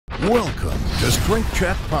Welcome to Strength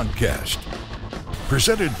Chat Podcast,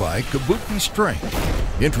 presented by Kabuki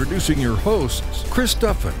Strength. Introducing your hosts, Chris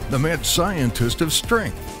Duffin, the mad scientist of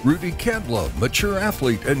strength, Rudy Kadlub, mature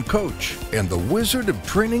athlete and coach, and the wizard of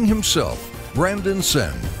training himself,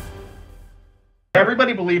 Senn.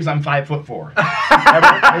 Everybody believes I'm 5'4".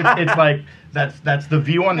 It's like that's the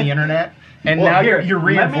view on the internet. And well, now here, you're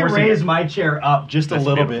reinforcing. Let me raise my chair up just a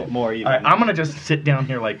little beautiful. bit more. Even. All right, I'm gonna just sit down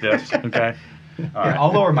here like this. Okay. All right.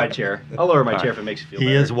 I'll lower my chair. I'll lower my chair if it makes you feel better.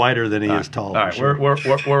 He is wider than he is tall. All right, we're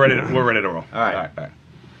ready. We're ready to roll. All right.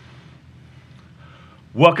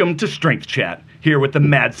 Welcome to Strength Chat. Here with the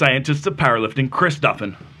mad scientist of powerlifting, Chris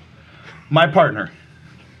Duffin, my partner,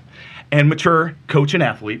 and mature coach and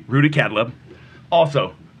athlete, Rudy Kadlub.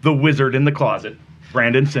 Also, the wizard in the closet,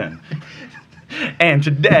 Senn. And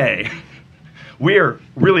today, we're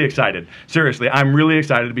really excited. Seriously, I'm really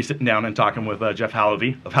excited to be sitting down and talking with Jeff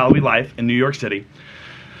Halevy of Halevy Life in New York City.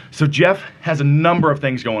 So Jeff has a number of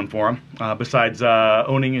things going for him, besides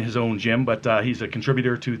owning his own gym, but he's a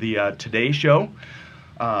contributor to the Today Show.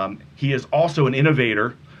 He is also an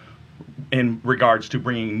innovator in regards to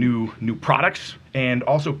bringing new products and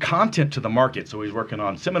also content to the market. So he's working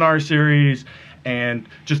on seminar series and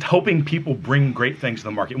just hoping people bring great things to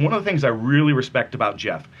the market. And one of the things I really respect about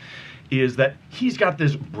Jeff is that he's got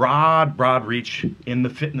this broad reach in the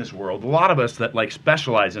fitness world. A lot of us that like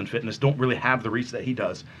specialize in fitness don't really have the reach that he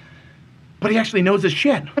does, but he actually knows his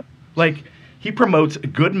shit. Like, he promotes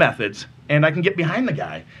good methods, and I can get behind the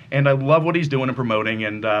guy, and I love what he's doing and promoting.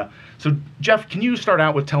 And so, Jeff, can you start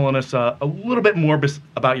out with telling us a little bit more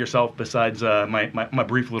about yourself besides my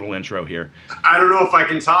brief little intro here? I don't know if I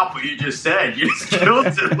can top what you just said. You just killed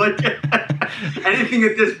it. Like, anything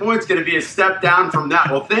at this point is going to be a step down from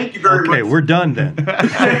that. Well, thank you very much. Okay, we're done then.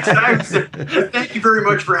 Thank you very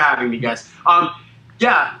much for having me, guys.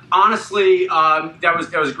 Yeah, honestly, that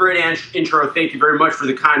was a great intro. Thank you very much for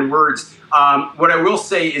the kind words. What I will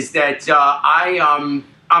say is that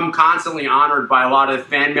I'm constantly honored by a lot of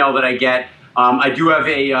fan mail that I get. I do have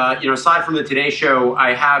aside from the Today Show,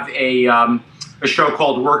 I have a show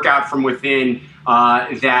called Workout from Within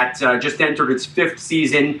that just entered its 5th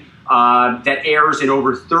season. That airs in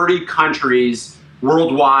over 30 countries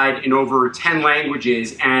worldwide in over 10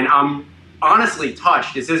 languages, and I'm honestly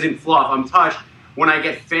touched. This isn't fluff. I'm touched when I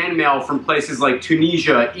get fan mail from places like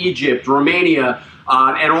Tunisia, Egypt, Romania,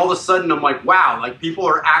 and all of a sudden I'm like, wow, like people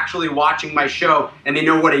are actually watching my show and they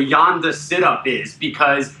know what a Yanda sit-up is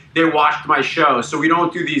because they watched my show. So we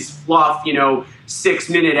don't do these fluff,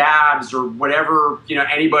 6-minute abs or whatever,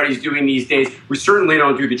 anybody's doing these days. We certainly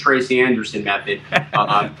don't do the Tracy Anderson method.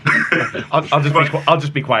 I'll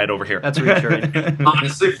just be quiet over here. That's reassuring.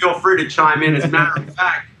 Honestly, feel free to chime in. As a matter of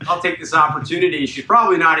fact, I'll take this opportunity. She's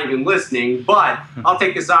probably not even listening, but I'll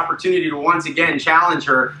take this opportunity to once again challenge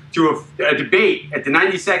her to a debate at the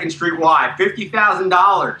 92nd Street Y,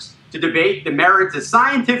 $50,000 to debate the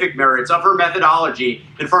scientific merits of her methodology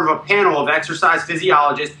in front of a panel of exercise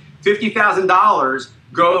physiologists. $50,000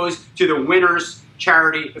 goes to the winner's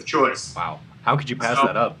charity of choice. Wow. How could you pass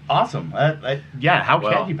that up? Awesome. Yeah, how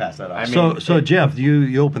can you pass that up? I mean, so Jeff,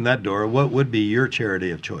 you opened that door. What would be your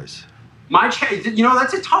charity of choice? My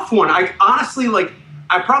that's a tough one. I honestly,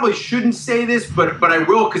 I probably shouldn't say this, but I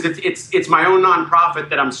will because it's my own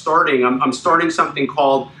nonprofit that I'm starting. I'm starting something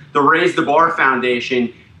called the Raise the Bar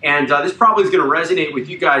Foundation. And this probably is going to resonate with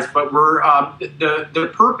you guys, but we're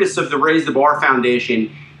the purpose of the Raise the Bar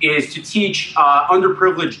Foundation is to teach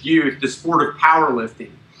underprivileged youth the sport of powerlifting.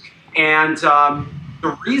 And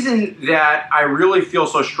the reason that I really feel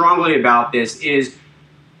so strongly about this is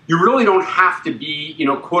you really don't have to be,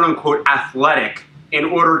 quote unquote, athletic in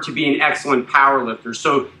order to be an excellent powerlifter.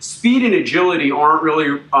 So speed and agility aren't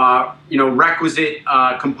really, requisite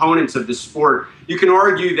components of the sport. You can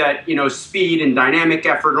argue that, speed and dynamic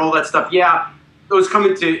effort and all that stuff, yeah, those come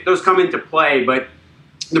into play, but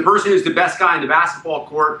the person who's the best guy in the basketball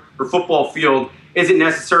court or football field isn't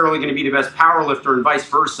necessarily going to be the best powerlifter and vice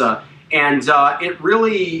versa. And it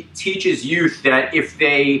really teaches youth that if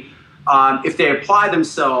they apply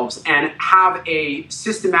themselves and have a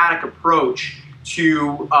systematic approach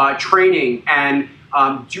to training and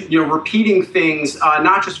repeating things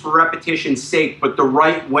not just for repetition's sake, but the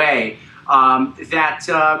right way,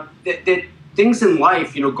 that things in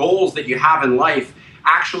life, goals that you have in life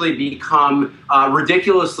actually become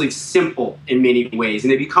ridiculously simple in many ways,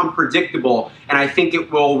 and they become predictable. And I think it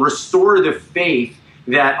will restore the faith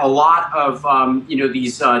that a lot of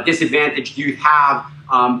these disadvantaged youth have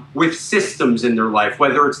with systems in their life,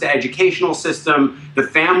 whether it's the educational system, the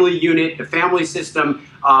family unit, the family system.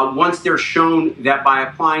 Once they're shown that by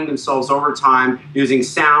applying themselves over time, using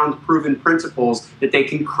sound, proven principles, that they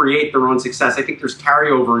can create their own success. I think there's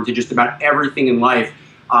carryover into just about everything in life.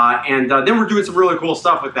 And then we're doing some really cool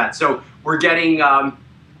stuff with that. So we're getting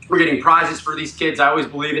prizes for these kids. I always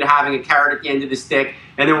believe in having a carrot at the end of the stick.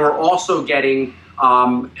 And then we're also getting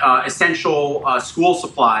essential school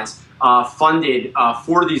supplies funded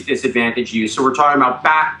for these disadvantaged youth. So we're talking about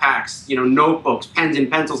backpacks, notebooks, pens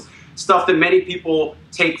and pencils, stuff that many people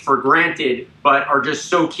take for granted, but are just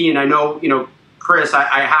so key. And I know, Chris,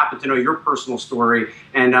 I happen to know your personal story,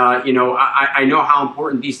 and I know how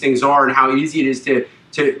important these things are and how easy it is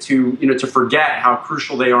to forget how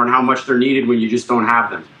crucial they are and how much they're needed when you just don't have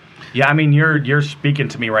them. Yeah, I mean, you're speaking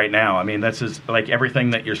to me right now. I mean, this is like everything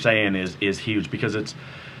that you're saying is huge, because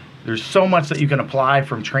there's so much that you can apply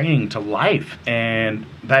from training to life, and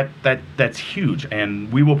that's huge.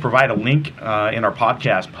 And we will provide a link in our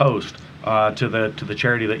podcast post to the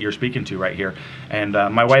charity that you're speaking to right here. And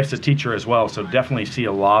my wife's a teacher as well, so definitely see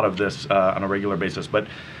a lot of this on a regular basis. But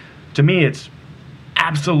to me, it's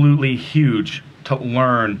absolutely huge to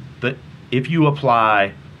learn that if you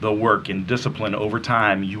apply the work and discipline over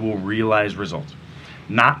time, you will realize results.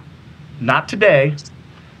 Not today,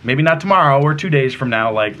 maybe not tomorrow or 2 days from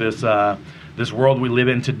now, like this world we live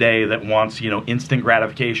in today that wants instant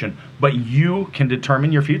gratification. But you can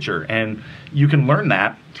determine your future, and you can learn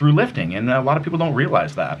that through lifting, and a lot of people don't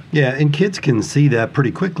realize that. Yeah, and kids can see that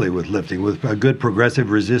pretty quickly with lifting. With a good progressive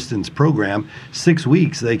resistance program, 6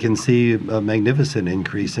 weeks they can see a magnificent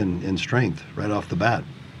increase in strength right off the bat.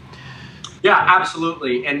 Yeah,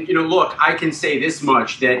 absolutely. And look, I can say this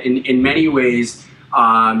much, that in many ways,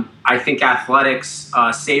 I think athletics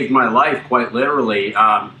saved my life, quite literally.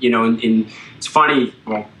 It's funny,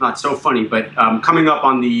 well, not so funny, but coming up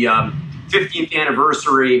on the 15th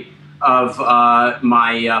anniversary of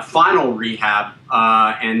my final rehab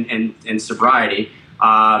and sobriety,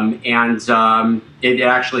 it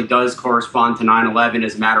actually does correspond to 9/11,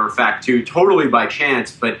 as a matter of fact, too, totally by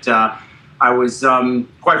chance. But I was,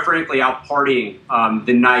 quite frankly, out partying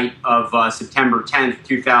the night of September 10th,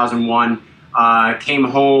 2001. Came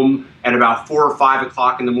home at about 4 or 5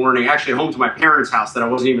 o'clock in the morning, actually home to my parents' house that I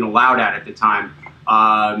wasn't even allowed at the time,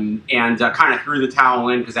 and kind of threw the towel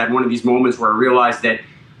in, because I had one of these moments where I realized that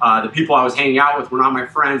the people I was hanging out with were not my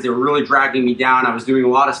friends. They were really dragging me down. I was doing a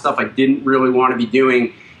lot of stuff I didn't really want to be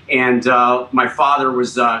doing, and my father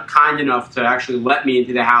was kind enough to actually let me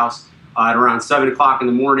into the house at around 7 o'clock in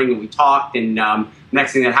the morning, and we talked, and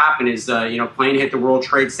next thing that happened is, plane hit the World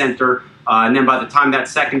Trade Center, and then by the time that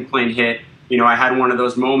second plane hit, I had one of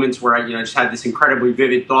those moments where I, just had this incredibly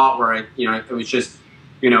vivid thought where it was just,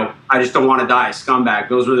 I just don't want to die a scumbag.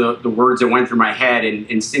 Those were the words that went through my head.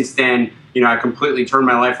 And since then, I completely turned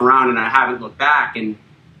my life around, and I haven't looked back. And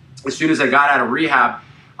as soon as I got out of rehab,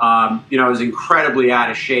 I was incredibly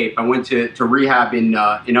out of shape. I went to rehab in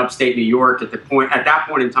upstate New York. At that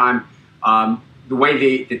point in time, the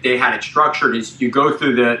way that they had it structured is you go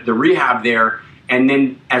through the rehab there, and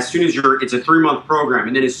then as soon as it's a 3-month program,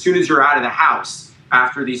 and then as soon as you're out of the house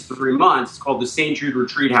after these 3 months, it's called the St. Jude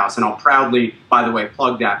Retreat House. And I'll proudly, by the way,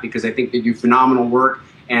 plug that, because I think they do phenomenal work,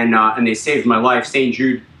 and they saved my life. St.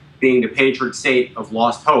 Jude being the patron saint of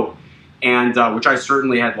lost hope, and which I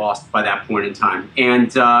certainly had lost by that point in time. And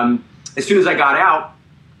as soon as I got out,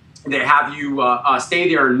 they have you stay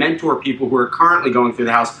there and mentor people who are currently going through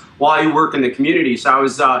the house while you work in the community. So I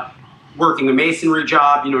was working a masonry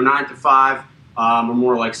job, 9 to 5. Or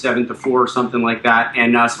more like 7 to 4 or something like that,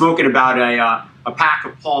 and smoking about a pack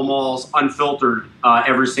of Pall Malls unfiltered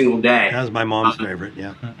every single day. That was my mom's favorite,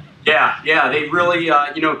 yeah. Yeah, they really,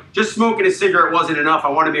 just smoking a cigarette wasn't enough. I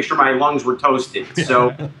wanted to make sure my lungs were toasted.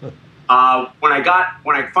 So when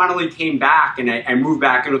I finally came back and I moved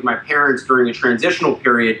back in with my parents during a transitional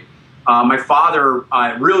period, my father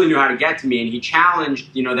really knew how to get to me, and he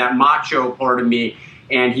challenged, that macho part of me.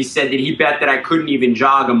 And he said that he bet that I couldn't even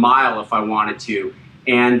jog a mile if I wanted to.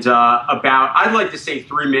 And I'd like to say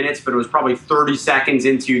 3 minutes, but it was probably 30 seconds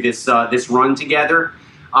into this run together,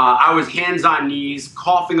 I was hands on knees,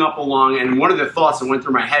 coughing up a lung. And one of the thoughts that went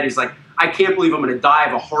through my head is like, I can't believe I'm going to die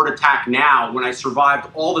of a heart attack now when I survived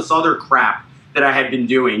all this other crap that I had been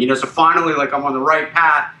doing. So finally, like, I'm on the right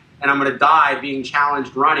path, and I'm going to die being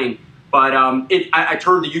challenged running. But I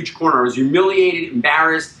turned a huge corner. I was humiliated,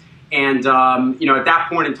 embarrassed. And, at that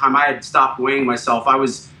point in time, I had stopped weighing myself. I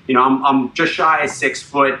was, I'm just shy of 6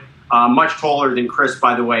 foot. much taller than Chris,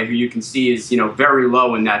 by the way, who you can see is, very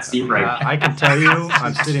low in that seat right now. I can tell you,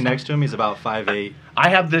 I'm sitting next to him. He's about 5'8". I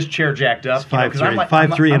have this chair jacked up.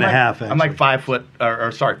 5'3" and a half. I'm like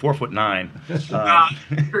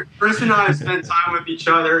 4'9". Chris and I have spent time with each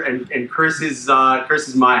other, and Chris is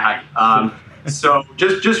my height. So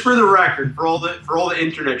just for the record, for all the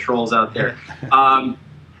internet trolls out there.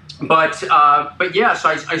 But yeah, so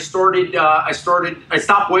I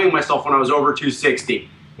stopped weighing myself when I was over 260,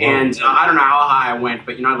 and I don't know how high I went,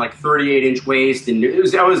 but I had like 38-inch waist, and it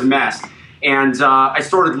was a mess. And I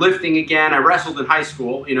started lifting again. I wrestled in high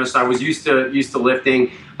school, so I was used to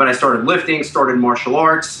lifting. But I started lifting, started martial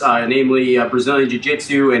arts, namely Brazilian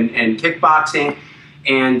Jiu-Jitsu and kickboxing,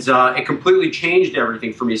 and it completely changed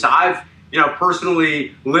everything for me. So I've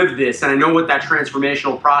personally lived this, and I know what that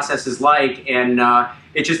transformational process is like, and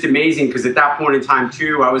it's just amazing because at that point in time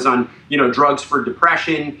too, I was on drugs for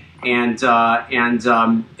depression, and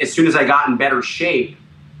as soon as I got in better shape,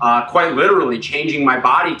 quite literally changing my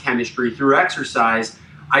body chemistry through exercise,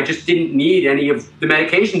 I just didn't need any of the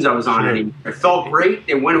medications I was on anymore. It felt great.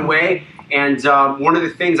 They went away. And one of the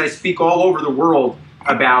things I speak all over the world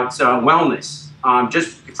about wellness,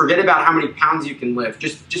 just forget about how many pounds you can lift.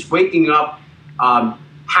 Just waking up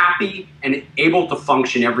happy and able to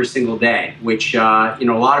function every single day, which a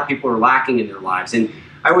lot of people are lacking in their lives. And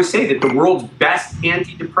I always say that the world's best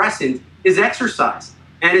antidepressant is exercise.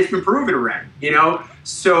 And it's been proven already,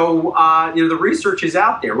 So, the research is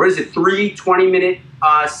out there. What is it? 3 20-minute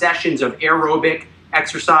sessions of aerobic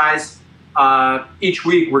exercise each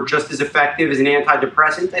week were just as effective as an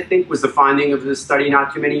antidepressant, I think, was the finding of the study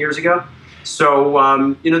not too many years ago.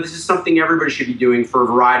 So, this is something everybody should be doing for a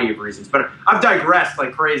variety of reasons. But I've digressed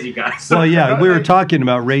like crazy, guys. Well, yeah, we were talking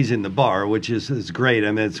about raising the bar, which is great.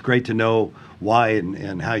 I mean, it's great to know why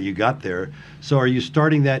and how you got there. So are you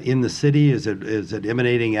starting that in the city? Is it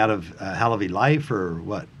emanating out of Halevy Life or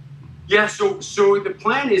what? Yeah, so the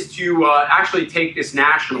plan is to actually take this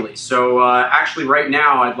nationally. So actually right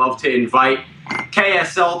now I'd love to invite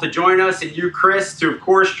KSL to join us, and you, Chris, to of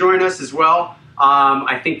course join us as well.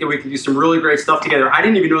 I think that we can do some really great stuff together. I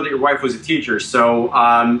didn't even know that your wife was a teacher, so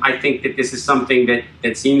I think that this is something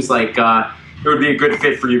that seems like it would be a good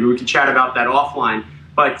fit for you, but we can chat about that offline.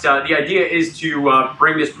 But the idea is to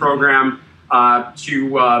bring this program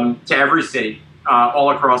to every city all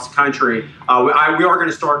across the country. We are going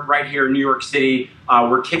to start right here in New York City.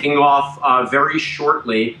 We're kicking off very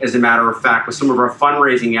shortly, as a matter of fact, with some of our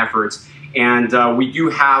fundraising efforts. And we do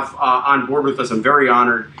have on board with us, I'm very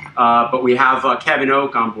honored, but we have Kevin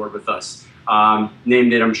Oak on board with us, name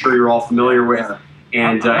that I'm sure you're all familiar with.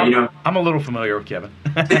 And I'm a little familiar with Kevin.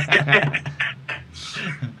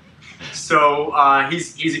 So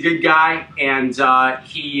he's a good guy, and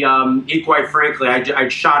he quite frankly, I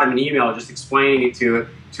shot him an email just explaining it to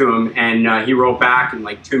him, and he wrote back in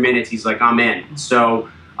like 2 minutes. He's like, I'm in. So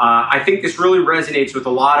I think this really resonates with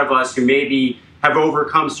a lot of us who maybe have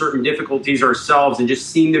overcome certain difficulties ourselves and just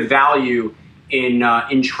seen the value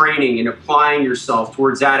in training and applying yourself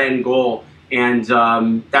towards that end goal. And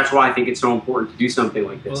that's why I think it's so important to do something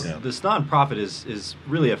like this. Well, this nonprofit is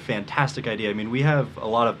really a fantastic idea. I mean, we have a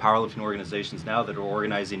lot of powerlifting organizations now that are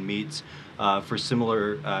organizing meets for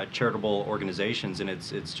similar charitable organizations, and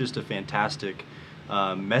it's just a fantastic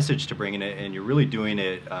message to bring in it, and you're really doing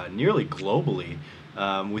it nearly globally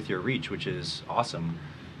with your reach, which is awesome.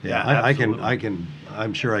 Yeah,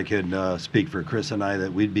 I'm sure I can speak for Chris and I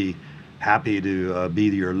that we'd be happy to be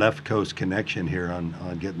your left coast connection here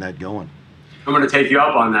on getting that going. I'm going to take you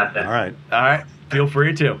up on that then. All right. Feel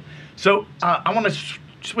free to. So I want to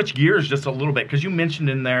switch gears just a little bit because you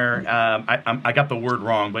mentioned in there, I got the word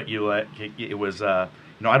wrong, but it was, I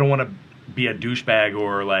don't want to be a douchebag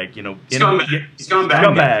or like, Scumbag.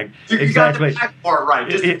 Scumbag. You got the back part right,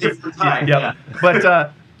 just a different time. Yeah.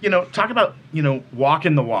 But, talk about,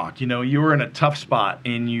 walking the walk. You were in a tough spot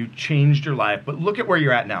and you changed your life, but look at where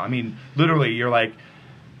you're at now. I mean, literally, you're like,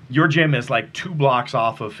 your gym is like 2 blocks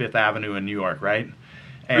off of 5th Avenue in New York, right?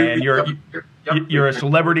 And you're a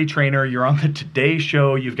celebrity trainer. You're on the Today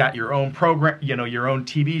Show. You've got your own program, your own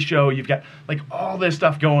TV show. You've got like all this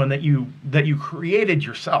stuff going that you created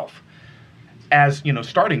yourself as,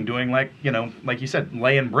 starting doing like you said,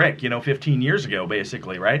 laying brick, 15 years ago,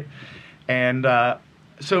 basically, right? And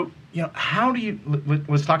so, how do you,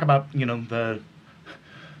 let's talk about, the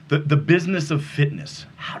business of fitness.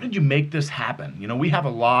 How did you make this happen? We have a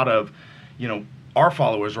lot of, our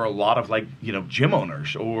followers are a lot of like, gym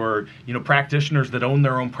owners or, practitioners that own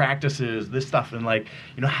their own practices, this stuff. And like,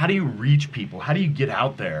 how do you reach people? How do you get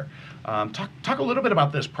out there? Talk a little bit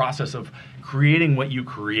about this process of creating what you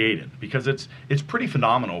created, because it's pretty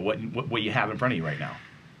phenomenal what you have in front of you right now.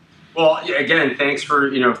 Well, yeah, again, thanks for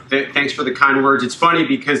thanks for the kind words. It's funny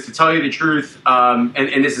because, to tell you the truth,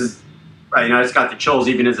 and this is, I just got the chills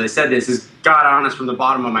even as I said this, is God honest from the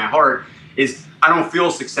bottom of my heart, is I don't feel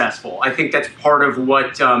successful. I think that's part of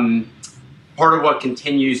what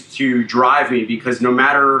continues to drive me, because no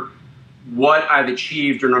matter what I've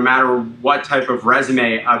achieved or no matter what type of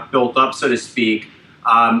resume I've built up, so to speak,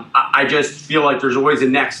 I just feel like there's always a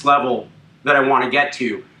next level that I want to get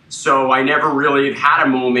to. So I never really have had a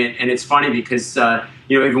moment, and it's funny because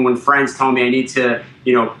even when friends tell me I need to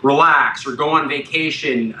relax or go on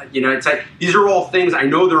vacation, it's like these are all things I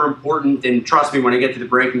know they're important, and trust me, when I get to the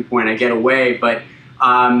breaking point, I get away. But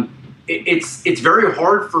it's very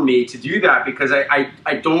hard for me to do that because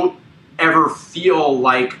I don't ever feel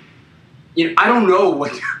like I don't know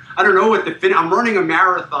what I'm running a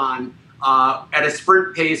marathon at a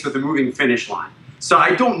sprint pace with a moving finish line. So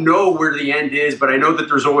I don't know where the end is, but I know that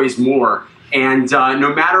there's always more. And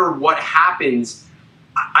no matter what happens,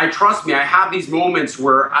 trust me, I have these moments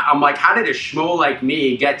where I'm like, how did a schmo like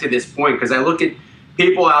me get to this point? Because I look at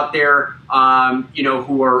people out there,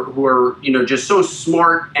 who are just so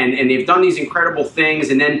smart and they've done these incredible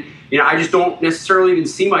things. And then, I just don't necessarily even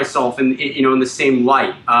see myself in the same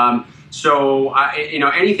light. So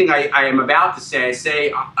anything I am about to say, I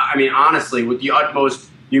say, honestly, with the utmost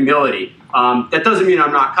humility. That doesn't mean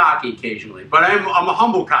I'm not cocky occasionally, but I'm a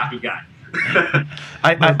humble, cocky guy.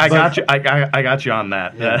 I got you. I got you on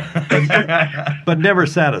that. Yeah. But never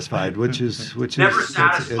satisfied, which is never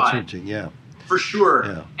satisfied. It's interesting, yeah. For sure.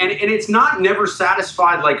 Yeah. And it's not never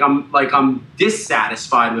satisfied like I'm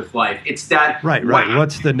dissatisfied with life. It's that right. Wow.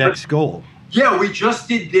 What's the next goal? Yeah, we just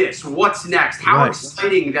did this. What's next? How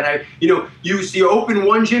exciting that you open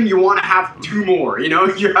one gym, you want to have 2 more.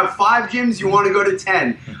 You have 5 gyms, you want to go to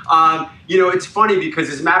 10. It's funny because,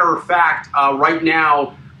 as a matter of fact, right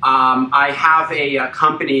now I have a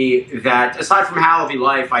company that, aside from Halevy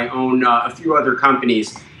Life, I own a few other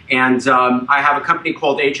companies. And I have a company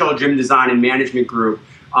called HL Gym Design and Management Group,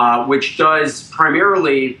 which does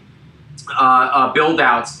primarily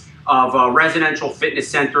build-outs of residential fitness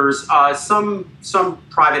centers, some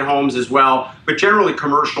private homes as well, but generally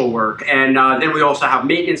commercial work. And then we also have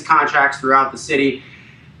maintenance contracts throughout the city.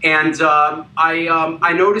 And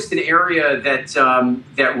I noticed an area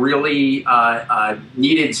that really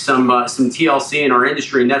needed some TLC in our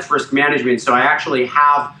industry, and that's risk management. So I actually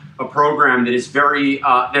have a program that is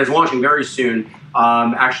that is launching very soon,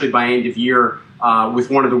 actually by end of year, with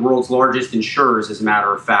one of the world's largest insurers, as a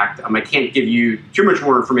matter of fact. I can't give you too much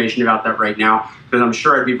more information about that right now, because I'm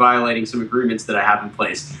sure I'd be violating some agreements that I have in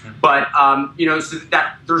place. But, so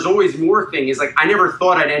that there's always more thing is like, I never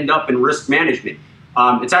thought I'd end up in risk management.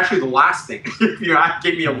 It's actually the last thing. You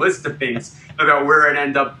gave me a list of things about where I'd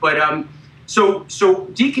end up. But so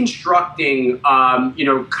deconstructing,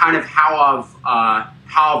 kind of how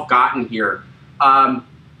I've gotten here.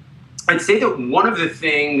 I'd say that one of the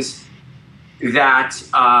things that,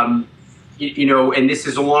 and this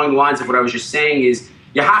is along the lines of what I was just saying, is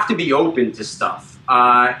you have to be open to stuff.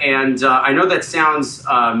 And I know that sounds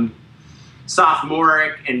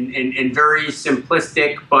sophomoric and very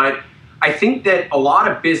simplistic, but I think that a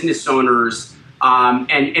lot of business owners,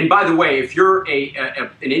 and by the way, if you're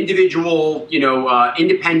an individual,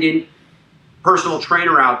 independent personal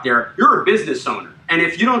trainer out there, you're a business owner. And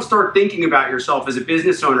if you don't start thinking about yourself as a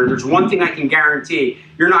business owner, there's one thing I can guarantee: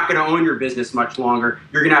 you're not going to own your business much longer.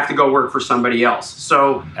 You're going to have to go work for somebody else.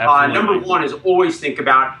 So number one is always think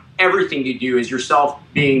about everything you do as yourself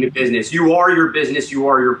being the business. You are your business. You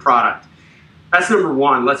are your product. That's number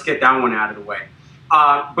one. Let's get that one out of the way.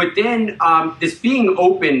 But then this being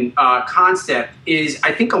open concept is,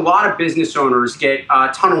 I think a lot of business owners get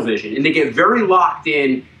tunnel vision, and they get very locked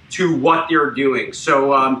in to what they're doing.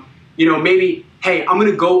 So, maybe, hey, I'm going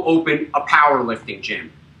to go open a powerlifting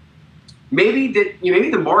gym. Maybe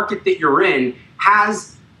the market that you're in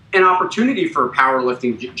has an opportunity for a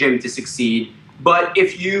powerlifting gym to succeed. But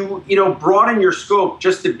if you broaden your scope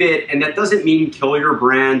just a bit, and that doesn't mean kill your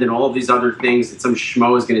brand and all of these other things that some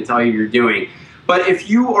schmo is going to tell you you're doing. But if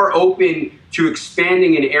you are open to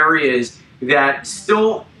expanding in areas that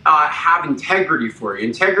still have integrity for you,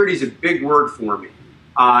 integrity is a big word for me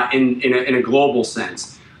in a global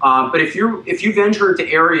sense. But if you venture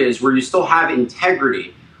into areas where you still have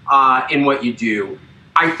integrity in what you do,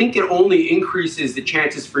 I think it only increases the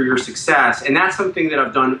chances for your success. And that's something that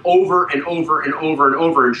I've done over and over and over and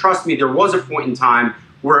over. And trust me, there was a point in time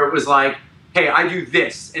where it was like, hey, I do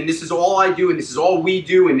this, and this is all I do, and this is all we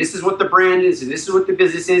do, and this is what the brand is, and this is what the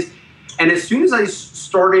business is. And as soon as I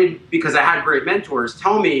started, because I had great mentors,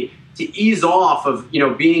 tell me to ease off of,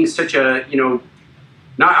 being such a,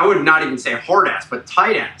 I would not even say hard ass, but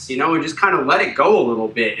tight ass, you know, and just kind of let it go a little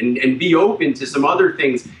bit and be open to some other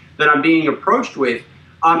things that I'm being approached with.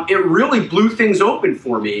 It really blew things open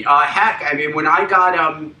for me. Heck, I mean, when I got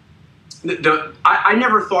I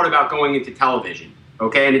never thought about going into television.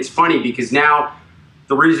 Okay, and it's funny because now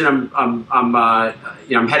the reason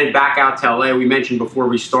I'm headed back out to LA. We mentioned before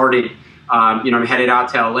we started, I'm headed out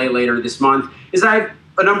to LA later this month. Is I have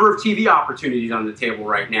a number of TV opportunities on the table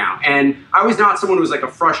right now, and I was not someone who was like a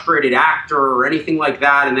frustrated actor or anything like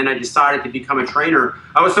that. And then I decided to become a trainer.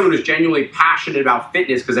 I was someone who's genuinely passionate about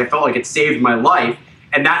fitness because I felt like it saved my life,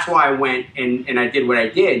 and that's why I went and I did what I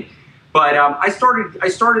did. But I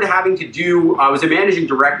started having to do. I was a managing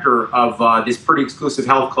director of this pretty exclusive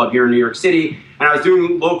health club here in New York City, and I was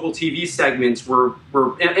doing local TV segments,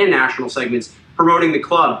 and national segments promoting the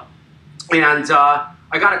club. And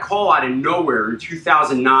I got a call out of nowhere in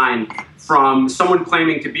 2009 from someone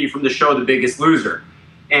claiming to be from the show The Biggest Loser,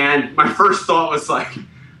 and my first thought was like,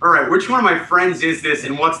 all right, which one of my friends is this,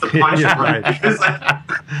 and what's the punchline? Right. Because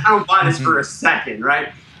I don't buy this for a second,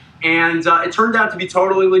 right? And it turned out to be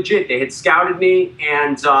totally legit. They had scouted me,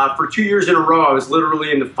 and for 2 years in a row, I was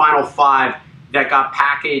literally in the final 5 that got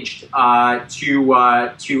packaged to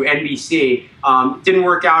NBC. Didn't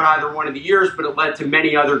work out either one of the years, but it led to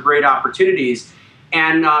many other great opportunities.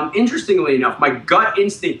 And interestingly enough, my gut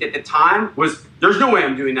instinct at the time was, there's no way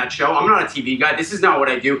I'm doing that show. I'm not a TV guy. This is not what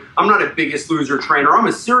I do. I'm not a Biggest Loser trainer. I'm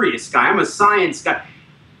a serious guy. I'm a science guy.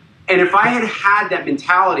 And if I had had that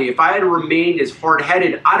mentality, if I had remained as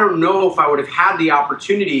hard-headed, I don't know if I would have had the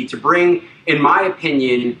opportunity to bring, in my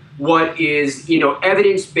opinion, what is,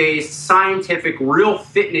 evidence-based, scientific, real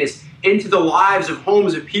fitness into the lives of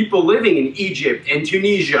homes of people living in Egypt and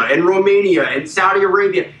Tunisia and Romania and Saudi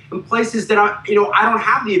Arabia and places that I don't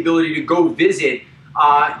have the ability to go visit.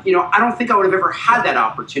 I don't think I would have ever had that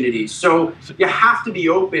opportunity. So you have to be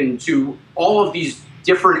open to all of these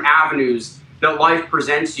different avenues that life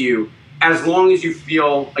presents you, as long as you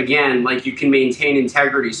feel, again, like you can maintain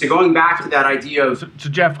integrity. So going back to that idea of so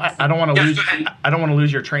Jeff, I don't want to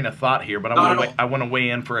lose your train of thought here, but I want to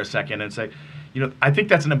weigh in for a second and say, I think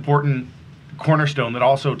that's an important cornerstone that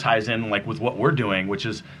also ties in like with what we're doing, which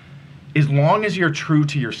is, as long as you're true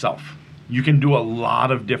to yourself, you can do a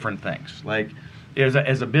lot of different things. Like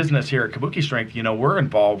as a business here at Kabuki Strength, we're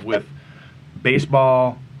involved with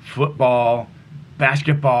baseball, football,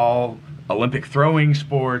 basketball, Olympic throwing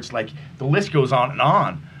sports, like the list goes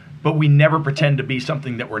on, but we never pretend to be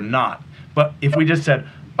something that we're not. But if we just said,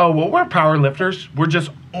 oh, well, we're powerlifters, we're just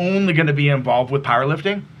only going to be involved with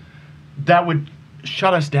powerlifting, that would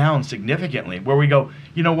shut us down significantly, where we go,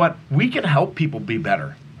 you know what, we can help people be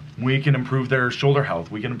better. We can improve their shoulder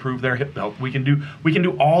health, we can improve their hip health, we can do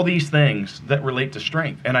all these things that relate to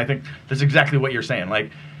strength. And I think that's exactly what you're saying. Like,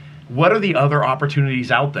 what are the other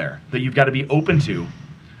opportunities out there that you've got to be open to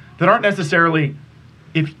that aren't necessarily,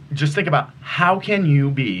 just think about how can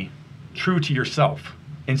you be true to yourself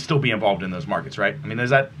and still be involved in those markets, right? I mean,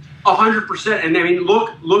 is that 100%? And I mean,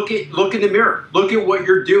 look in the mirror. Look at what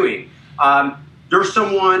you're doing. You're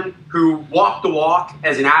someone who walked the walk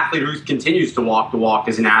as an athlete, who continues to walk the walk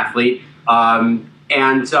as an athlete, you're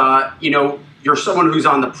someone who's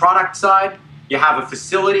on the product side. You have a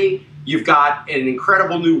facility. You've got an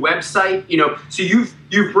incredible new website, so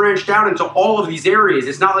you've branched out into all of these areas.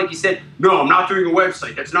 It's not like you said, no, I'm not doing a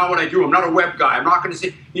website. That's not what I do. I'm not a web guy. I'm not going to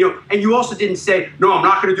say, and you also didn't say, no, I'm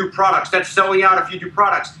not going to do products. That's selling out if you do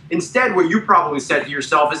products. Instead, what you probably said to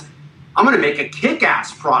yourself is, I'm going to make a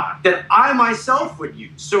kick-ass product that I myself would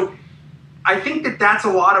use. So I think that's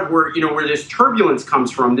a lot of where this turbulence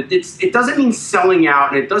comes from. That it doesn't mean selling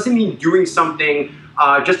out, and it doesn't mean doing something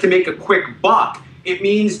just to make a quick buck. It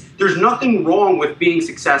means there's nothing wrong with being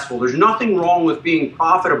successful. There's nothing wrong with being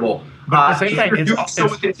profitable. But at the same time, it's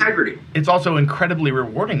with integrity. It's also incredibly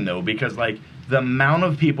rewarding, though, because like the amount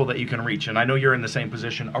of people that you can reach, and I know you're in the same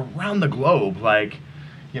position around the globe. Like,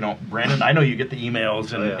 Brandon, I know you get the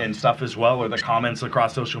emails and stuff as well, or the comments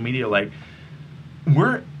across social media. Like,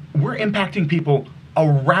 we're impacting people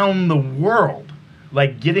around the world,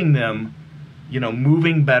 like getting them,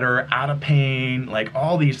 moving better, out of pain, like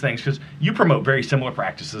all these things, because you promote very similar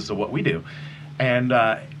practices to what we do. And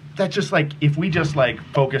that's just like, if we just like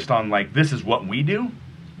focused on like, this is what we do,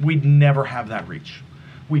 we'd never have that reach.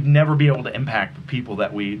 We'd never be able to impact the people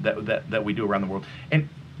that we do around the world. And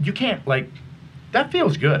you can't, like, that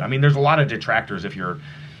feels good. I mean, there's a lot of detractors if you're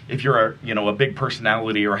a big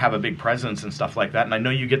personality or have a big presence and stuff like that. And I know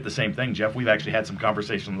you get the same thing, Jeff. We've actually had some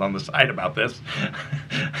conversations on the side about this.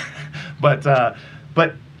 But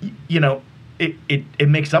it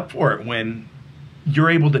makes up for it when you're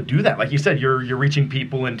able to do that. Like you said, you're reaching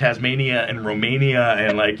people in Tasmania and Romania,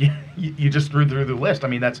 and like you just threw through the list. I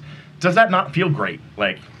mean, does that not feel great?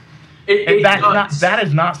 Like that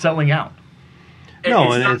is not selling out.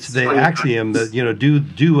 No, and it's the axiom that,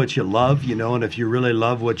 do what you love, and if you really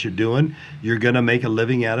love what you're doing, you're going to make a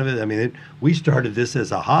living out of it. I mean, we started this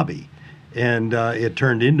as a hobby, and it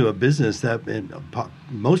turned into a business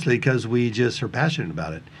mostly because we just are passionate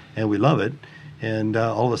about it and we love it. And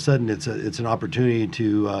all of a sudden, it's an opportunity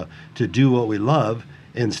to do what we love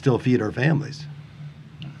and still feed our families.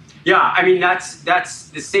 Yeah, I mean, that's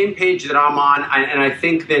the same page that I'm on, and I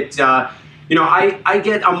think that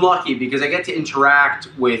I'm lucky because I get to interact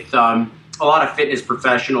with a lot of fitness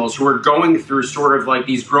professionals who are going through sort of like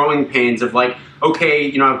these growing pains of like,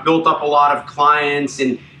 okay, I've built up a lot of clients,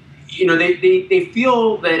 and they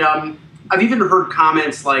feel that I've even heard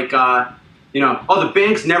comments like, oh, the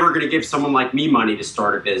bank's never going to give someone like me money to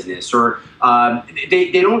start a business, or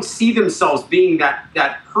they don't see themselves being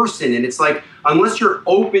that person. And it's like, unless you're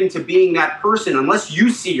open to being that person, unless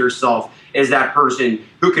you see yourself as that person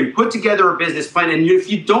who can put together a business plan, and if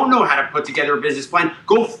you don't know how to put together a business plan,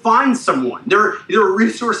 go find someone. There are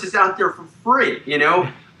resources out there for free,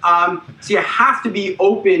 So you have to be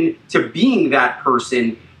open to being that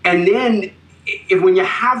person, and then when you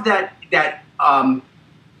have that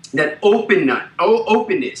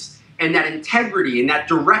openness and that integrity and that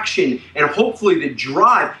direction and hopefully the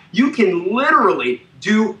drive, you can literally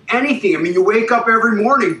do anything. I mean, you wake up every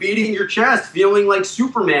morning beating your chest, feeling like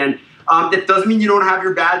Superman. That doesn't mean you don't have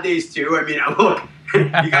your bad days too. I mean, look, you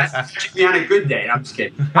guys catch me on a good day. I'm just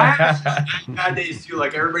kidding. I have bad days too,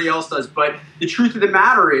 like everybody else does. But the truth of the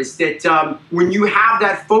matter is that when you have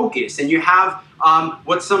that focus and you have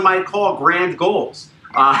what some might call grand goals,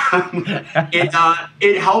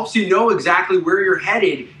 it helps you know exactly where you're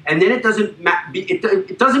headed, and then it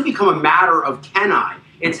doesn't become a matter of can I.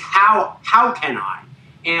 It's how can I,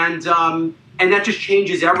 and that just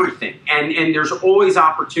changes everything. And there's always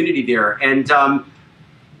opportunity there. And I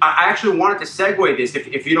actually wanted to segue this,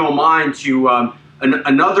 if you don't mind, to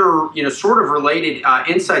another sort of related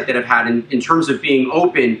insight that I've had in terms of being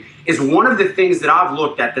open is one of the things that I've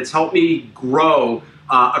looked at that's helped me grow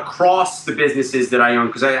across the businesses that I own,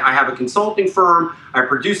 because I have a consulting firm, I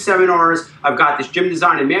produce seminars, I've got this gym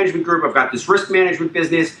design and management group, I've got this risk management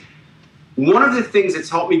business. One of the things that's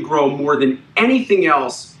helped me grow more than anything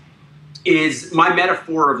else is my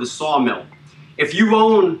metaphor of the sawmill. If you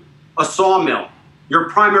own a sawmill, your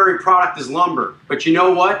primary product is lumber, but you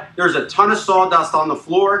know what? There's a ton of sawdust on the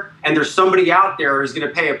floor, and there's somebody out there who's going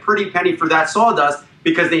to pay a pretty penny for that sawdust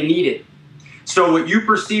because they need it. So what you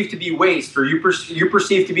perceive to be waste, or you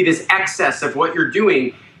perceive to be this excess of what you're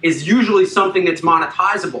doing, is usually something that's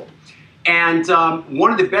monetizable. And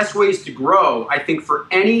one of the best ways to grow, I think, for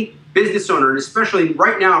any business owner, and especially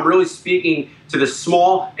right now I'm really speaking to the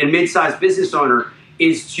small and mid-sized business owner,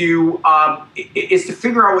 is to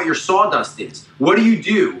figure out what your sawdust is. What do you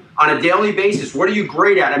do on a daily basis? What are you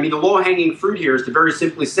great at? I mean, the low-hanging fruit here is to very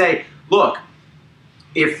simply say, look,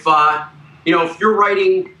 if you're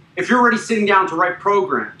already sitting down to write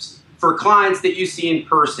programs for clients that you see in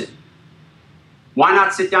person, why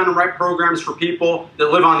not sit down and write programs for people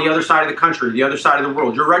that live on the other side of the country, the other side of the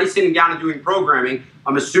world? You're already sitting down and doing programming.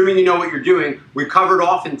 I'm assuming you know what you're doing. We covered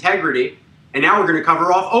off integrity, and now we're going to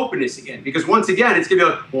cover off openness again. Because once again, it's going to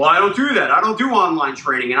be like, well, I don't do that. I don't do online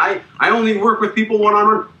training, and I only work with people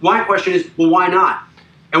one-on-one. My question is, well, why not?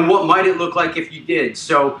 And what might it look like if you did?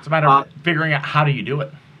 So it's a matter of figuring out how do you do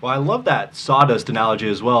it. Well, I love that sawdust analogy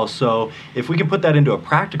as well. So if we can put that into a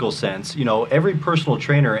practical sense, every personal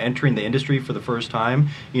trainer entering the industry for the first time,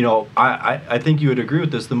 I think you would agree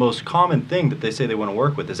with this. The most common thing that they say they want to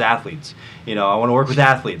work with is athletes. I want to work with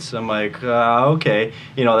athletes. I'm like, okay,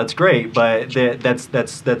 that's great, but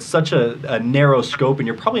that's such a narrow scope, and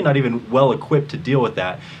you're probably not even well equipped to deal with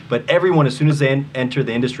that. But everyone, as soon as they enter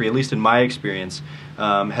the industry, at least in my experience,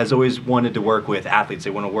 has always wanted to work with athletes. They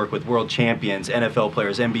want to work with world champions, NFL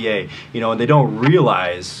players, NBA, and they don't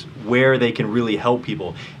realize where they can really help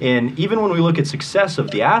people. And even when we look at success of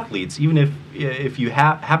the athletes, even if you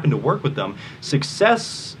happen to work with them,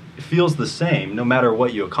 success feels the same no matter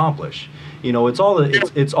what you accomplish. It's all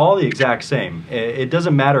the exact same. It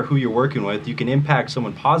doesn't matter who you're working with. You can impact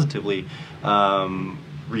someone positively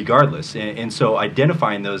regardless. And so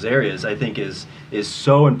identifying those areas, I think, is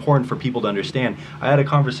so important for people to understand. I had a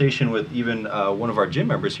conversation with even one of our gym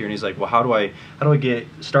members here, and he's like, well, how do I get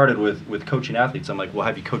started with coaching athletes? I'm like, well,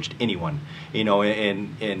 have you coached anyone?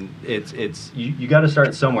 And it's you got to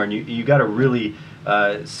start somewhere, and you got to really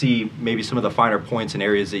see maybe some of the finer points and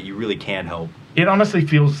areas that you really can help. It honestly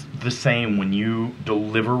feels the same when you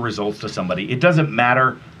deliver results to somebody. It doesn't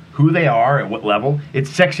matter who they are at what level. It's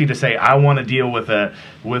sexy to say I want to deal with an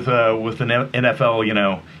NFL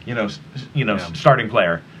starting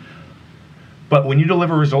player. But when you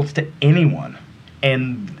deliver results to anyone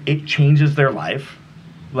and it changes their life,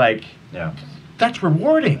 that's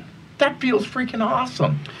rewarding. That feels freaking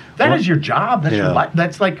awesome. That is your job. That's your life.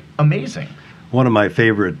 That's like amazing. One of my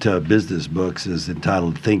favorite business books is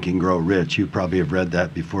entitled Think and Grow Rich. You probably have read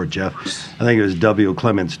that before, Jeff. I think it was W.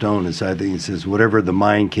 Clement Stone. I think it says, whatever the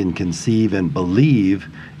mind can conceive and believe,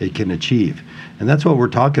 it can achieve. And that's what we're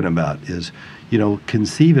talking about is,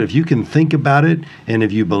 conceive it. If you can think about it and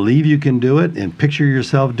if you believe you can do it and picture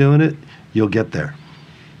yourself doing it, you'll get there.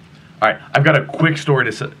 All right, I've got a quick story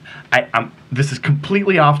to say. This is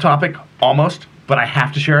completely off topic, almost, but I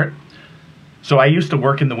have to share it. So I used to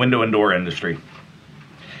work in the window and door industry,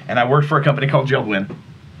 and I worked for a company called Jeld-Wen,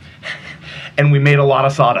 and we made a lot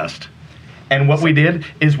of sawdust. And what we did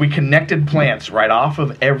is we connected plants right off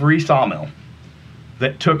of every sawmill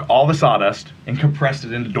that took all the sawdust and compressed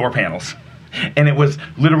it into door panels. And it was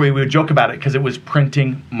literally, we would joke about it because it was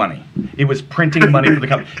printing money. It was printing money for the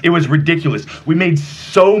company. It was ridiculous. We made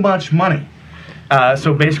so much money.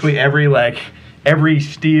 So basically every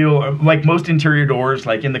steel, like most interior doors,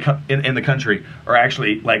 like in the country, are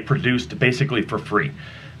actually like produced basically for free,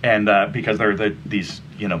 and because they're these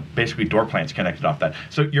basically door plants connected off that.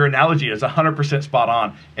 So your analogy is 100% spot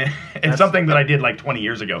on. It's something that I did like 20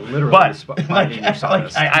 years ago. Literally, but I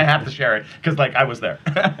have to share it because I was there.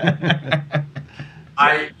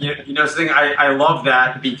 I love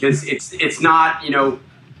that because it's not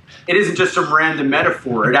it isn't just some random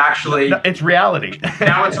metaphor. It actually no, it's reality.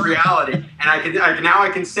 Now it's reality, and I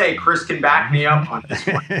can say Chris can back me up on this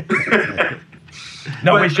one.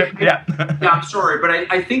 No, we should. Yeah. Yeah, I'm sorry, but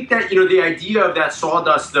I think that the idea of that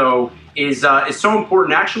sawdust though is so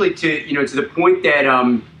important. Actually, to the point that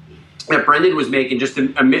that Brendan was making just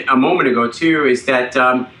a moment ago too, is that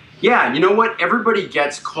what, everybody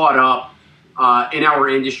gets caught up in our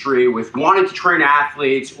industry with wanting to train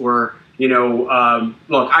athletes or.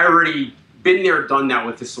 Look, I already been there, done that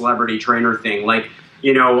with the celebrity trainer thing.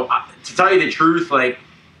 To tell you the truth,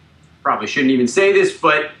 probably shouldn't even say this,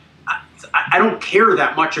 but I don't care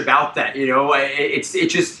that much about that. It's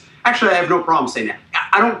just, actually, I have no problem saying that.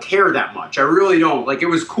 I don't care that much. I really don't. It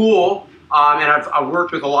was cool, and I've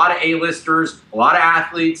worked with a lot of A-listers, a lot of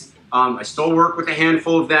athletes. I still work with a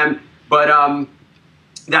handful of them, but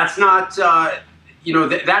that's not.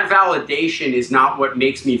 That validation is not what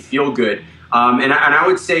makes me feel good. And I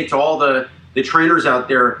would say to all the trainers out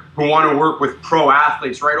there who want to work with pro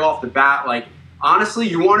athletes right off the bat, honestly,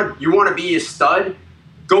 you want to be a stud,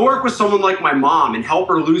 go work with someone like my mom and help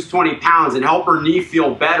her lose 20 pounds and help her knee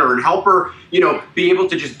feel better and help her, be able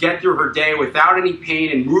to just get through her day without any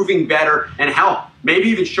pain and moving better and help. Maybe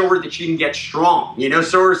even show her that she can get strong,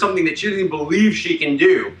 show her something that she doesn't even believe she can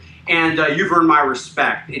do. And you've earned my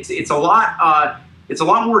respect. It's a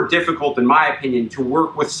lot more difficult, in my opinion, to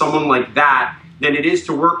work with someone like that than it is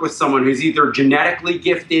to work with someone who's either genetically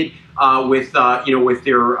gifted with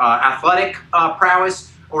their athletic prowess,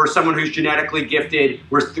 or someone who's genetically gifted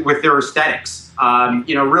with their aesthetics.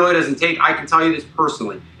 Really doesn't take. I can tell you this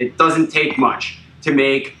personally. It doesn't take much to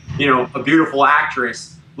make a beautiful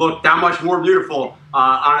actress look that much more beautiful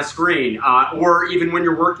on a screen, or even when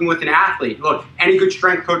you're working with an athlete. Look, any good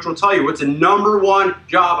strength coach will tell you what's the number one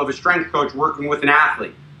job of a strength coach working with an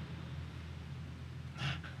athlete.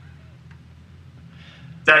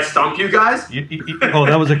 Did I stump you guys? Oh,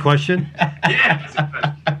 that was a question?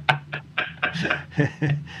 Yeah.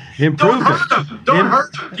 Improve Don't hurt them. Don't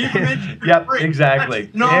hurt them. Keep them injury-free.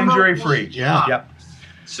 Exactly. Injury-free. Yeah. Yep.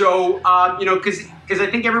 So, because I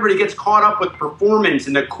think everybody gets caught up with performance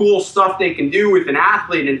and the cool stuff they can do with an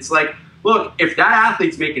athlete. And it's like, look, if that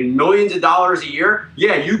athlete's making millions of dollars a year,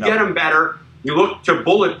 get them better. You look to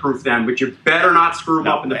bulletproof them, but you better not screw them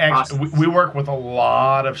up in the process. We work with a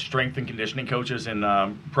lot of strength and conditioning coaches in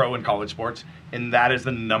pro and college sports, and that is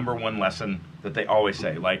the number one lesson that they always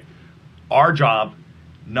say. Our job,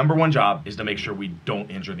 number one job, is to make sure we don't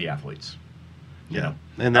injure the athletes. Yeah,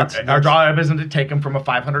 and that's our job isn't to take them from a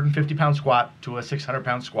 550-pound squat to a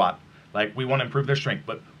 600-pound squat. We want to improve their strength,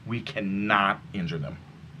 but we cannot injure them.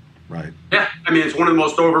 Right. Yeah, it's one of the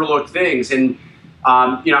most overlooked things, and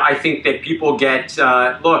I think that people get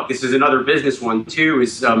look. This is another business one too.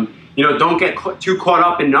 Is don't get too caught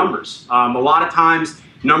up in numbers. A lot of times,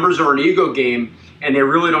 numbers are an ego game, and they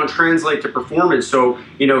really don't translate to performance. So,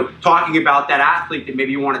 talking about that athlete that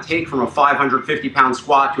maybe you want to take from a 550-pound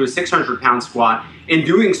squat to a 600-pound squat, in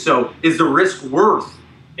doing so, is the risk worth,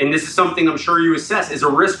 and this is something I'm sure you assess, is a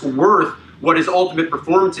risk worth what his ultimate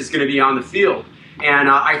performance is going to be on the field. And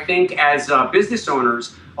I think as business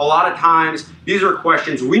owners, a lot of times these are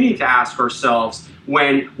questions we need to ask ourselves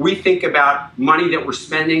when we think about money that we're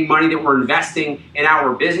spending, money that we're investing in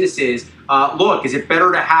our businesses. Look, is it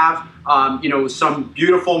better to have some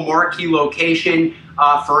beautiful marquee location,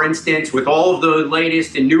 for instance, with all of the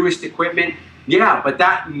latest and newest equipment? Yeah, but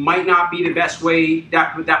that might not be the best way.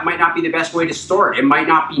 That might not be the best way to start. It might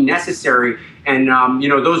not be necessary, and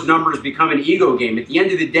those numbers become an ego game. At the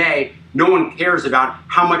end of the day, no one cares about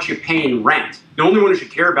how much you pay in rent. The only one who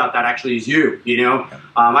should care about that actually is you.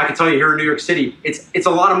 I can tell you here in New York City, it's a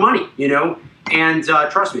lot of money. And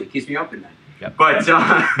trust me, it keeps me up at night. Yep. But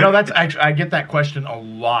no, that's actually, I get that question a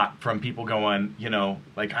lot from people going,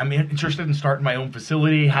 like, I'm interested in starting my own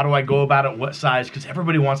facility. How do I go about it? What size? Because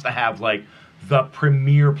everybody wants to have like the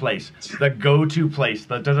premier place, the go-to place,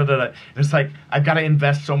 the da-da-da-da. And it's like, I've got to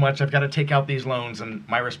invest so much. I've got to take out these loans. And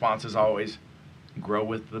my response is always, grow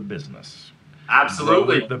with the business.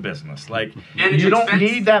 Absolutely. Grow with the business. Like, and you don't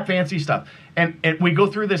need that fancy stuff. And we go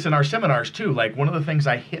through this in our seminars too. Like, one of the things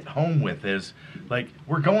I hit home with is, like,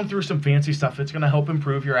 we're going through some fancy stuff. It's going to help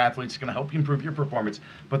improve your athletes. It's going to help you improve your performance.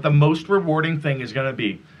 But the most rewarding thing is going to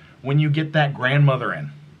be when you get that grandmother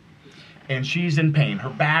in and she's in pain. Her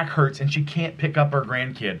back hurts and she can't pick up her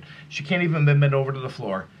grandkid. She can't even bend over to the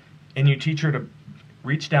floor. And you teach her to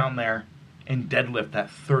reach down there and deadlift that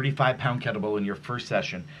 35-pound kettlebell in your first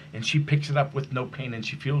session, and she picks it up with no pain, and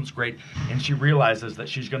she feels great, and she realizes that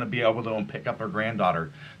she's going to be able to pick up her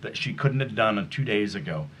granddaughter that she couldn't have done 2 days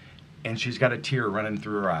ago, and she's got a tear running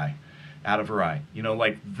through her eye, out of her eye.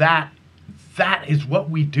 Like that is what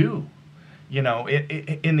we do. In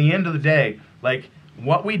the end of the day, like,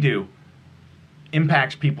 what we do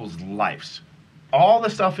impacts people's lives. All the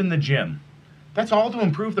stuff in the gym, that's all to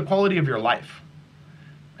improve the quality of your life.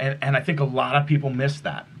 And I think a lot of people miss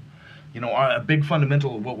that. A big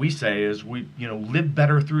fundamental of what we say is we live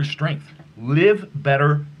better through strength. Live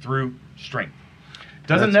better through strength.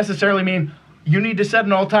 Doesn't necessarily mean you need to set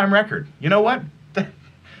an all-time record. You know what?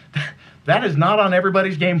 That is not on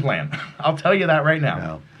everybody's game plan. I'll tell you that right now.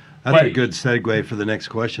 No. That's a good segue for the next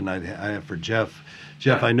question I have for Jeff.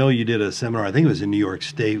 Jeff, I know you did a seminar, I think it was in New York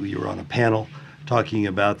State, where you were on a panel talking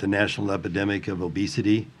about the national epidemic of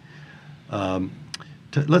obesity.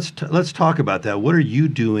 Let's talk about that. What are you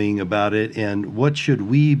doing about it, and what should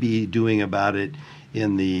we be doing about it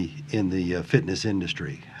in the fitness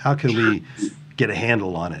industry? How can we get a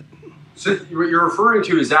handle on it? So what you're referring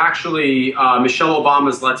to is actually Michelle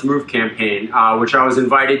Obama's Let's Move campaign, which I was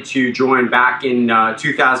invited to join back in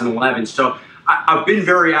 2011. So I've been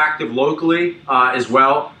very active locally as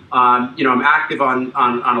well. I'm active on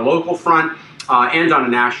a local front and on a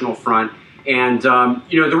national front. And,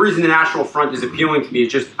 the reason the national front is appealing to me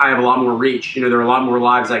is just I have a lot more reach. There are a lot more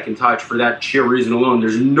lives I can touch for that sheer reason alone.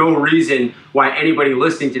 There's no reason why anybody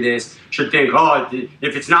listening to this should think, oh,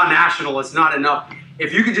 if it's not national, it's not enough.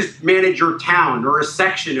 If you could just manage your town or a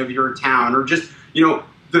section of your town or just,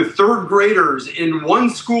 the third graders in one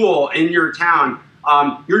school in your town,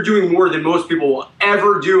 you're doing more than most people will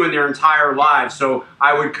ever do in their entire lives. So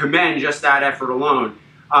I would commend just that effort alone.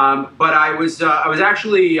 But I was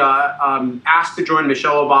actually asked to join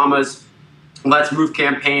Michelle Obama's Let's Move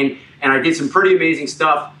campaign, and I did some pretty amazing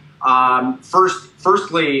stuff.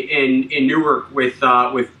 Firstly, in Newark with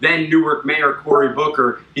then Newark Mayor Cory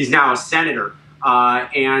Booker. He's now a senator,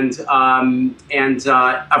 and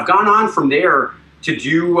I've gone on from there to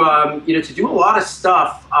do a lot of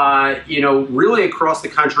stuff, really across the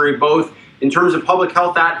country, both in terms of public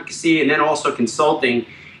health advocacy and then also consulting.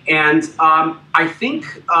 And I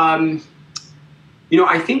think when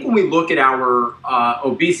we look at our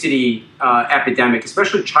obesity epidemic,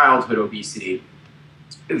 especially childhood obesity,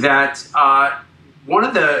 that one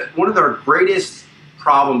of the greatest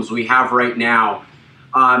problems we have right now,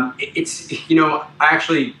 I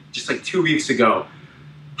actually just like 2 weeks ago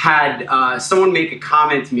had someone make a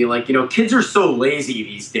comment to me like, kids are so lazy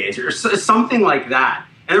these days, or something like that,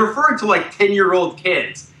 and they're referring to like 10-year-old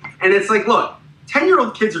kids, and it's like, look.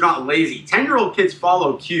 10-year-old kids are not lazy. 10-year-old kids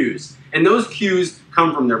follow cues, and those cues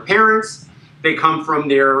come from their parents, they come from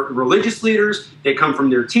their religious leaders, they come from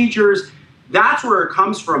their teachers. That's where it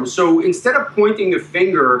comes from. So instead of pointing the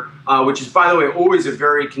finger, which is, by the way, always a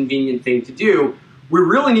very convenient thing to do, we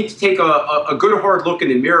really need to take a good hard look in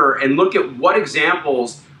the mirror and look at what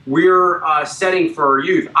examples we're setting for our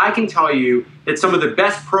youth. I can tell you that some of the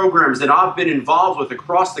best programs that I've been involved with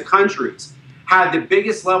across the countries had the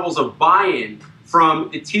biggest levels of buy-in from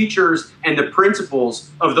the teachers and the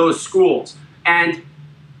principals of those schools. And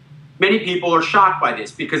many people are shocked by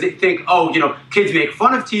this because they think, kids make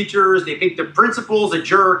fun of teachers, they think the principal's a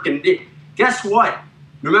jerk, and guess what?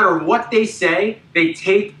 No matter what they say, they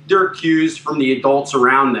take their cues from the adults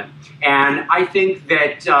around them. And I think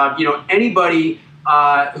that, anybody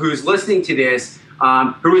who's listening to this,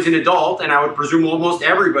 who is an adult, and I would presume almost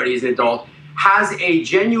everybody is an adult, has a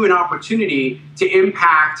genuine opportunity to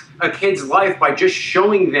impact a kid's life by just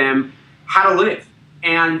showing them how to live.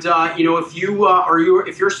 And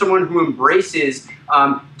if you're someone who embraces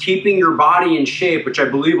keeping your body in shape, which I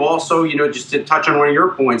believe also, just to touch on one of your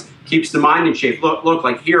points, keeps the mind in shape. Look,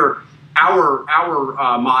 like here, our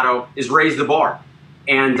motto is raise the bar,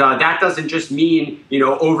 and that doesn't just mean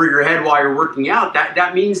over your head while you're working out.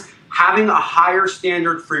 That means having a higher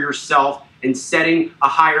standard for yourself and setting a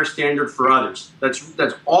higher standard for others.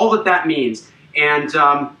 That's all that means. And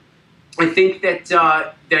I think that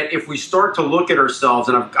that if we start to look at ourselves,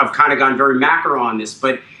 and I've kind of gone very macro on this,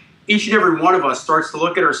 but each and every one of us starts to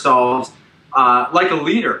look at ourselves like a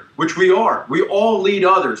leader, which we are. We all lead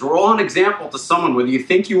others. We're all an example to someone, whether you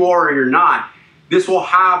think you are or you're not. This will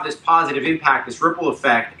have this positive impact, this ripple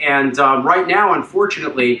effect. And right now,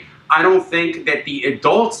 unfortunately, I don't think that the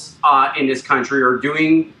adults in this country are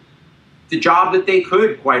doing the job that they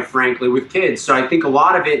could, quite frankly, with kids. So I think a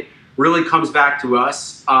lot of it really comes back to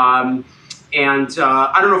us. I don't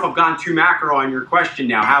know if I've gone too macro on your question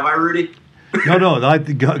now. Have I, Rudy? No.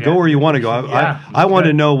 Go where you want to go. I want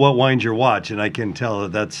to know what wine's your watch, and I can tell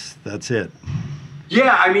that's it.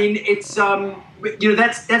 Yeah, I mean, it's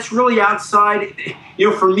that's really outside.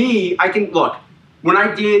 For me, I can look when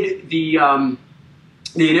I did the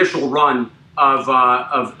initial run of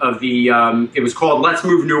the it was called Let's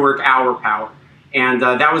Move Newark Hour Power. And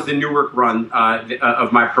that was the Newark run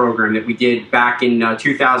of my program that we did back in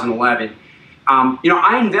 2011.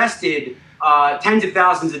 I invested tens of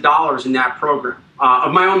thousands of dollars in that program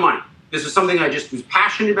of my own money. This was something I just was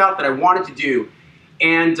passionate about, that I wanted to do.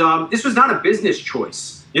 And this was not a business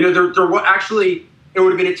choice. Actually, it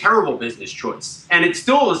would have been a terrible business choice. And it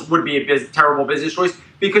still would be a terrible business choice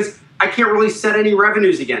because I can't really set any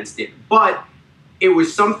revenues against it. But it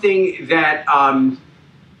was something that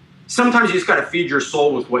sometimes you just got to feed your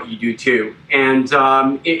soul with what you do too. And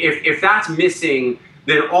if that's missing,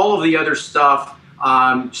 then all of the other stuff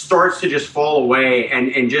starts to just fall away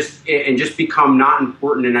and just become not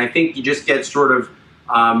important. And I think you just get sort of,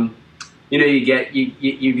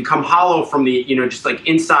 you become hollow from the, just like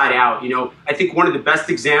inside out. I think one of the best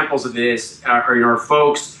examples of this are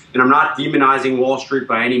folks, and I'm not demonizing Wall Street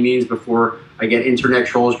by any means before I get internet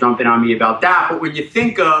trolls jumping on me about that. But when you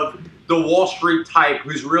think of the Wall Street type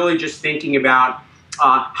who's really just thinking about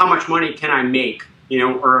how much money can I make,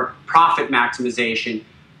 or profit maximization,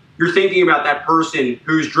 you're thinking about that person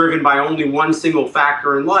who's driven by only one single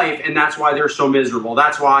factor in life, and that's why they're so miserable.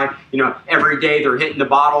 That's why, every day they're hitting the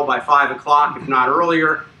bottle by 5 o'clock, if not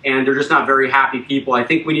earlier, and they're just not very happy people. I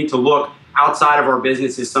think we need to look outside of our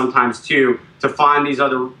businesses sometimes too, to find these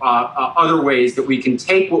other ways that we can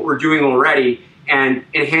take what we're doing already and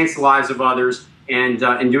enhance the lives of others, and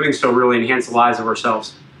in doing so really enhance the lives of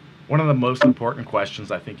ourselves. One of the most important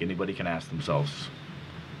questions I think anybody can ask themselves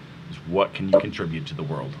is, what can you contribute to the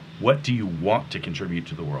world? What do you want to contribute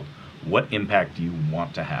to the world? What impact do you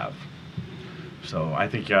want to have? So I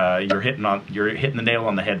think you're hitting the nail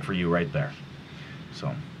on the head for you right there.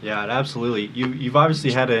 So yeah, absolutely. You've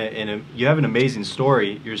obviously had you have an amazing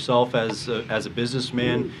story yourself as a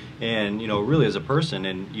businessman, and really as a person,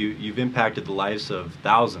 and you've impacted the lives of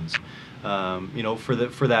thousands. For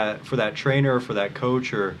that trainer, for that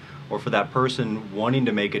coach, or for that person wanting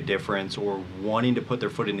to make a difference or wanting to put their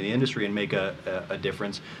foot into the industry and make a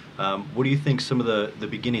difference, what do you think some of the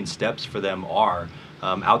beginning steps for them are,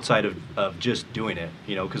 outside of just doing it?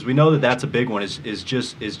 Because we know that's a big one, is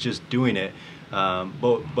just doing it.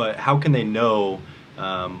 But how can they know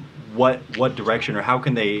what direction, or how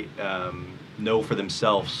can they know for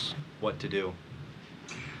themselves what to do?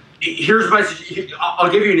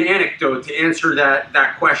 I'll give you an anecdote to answer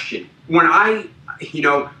that question. When I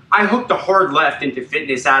hooked a hard left into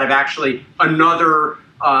fitness out of actually another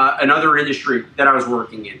industry that I was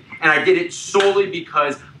working in. And I did it solely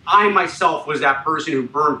because I myself was that person who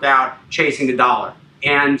burnt out chasing the dollar.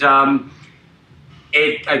 And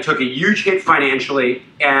I took a huge hit financially,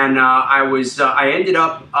 and I ended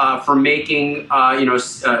up from making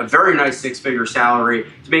a very nice 6-figure salary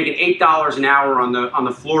to making $8 an hour on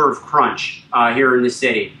the floor of Crunch here in the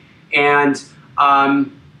city, and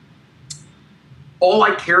all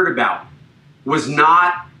I cared about was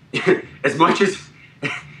not as much as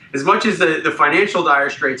the financial dire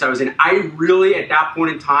straits I was in. I really, at that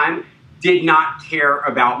point in time, did not care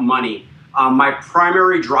about money. My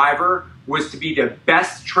primary driver was to be the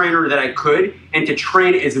best trainer that I could and to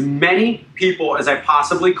train as many people as I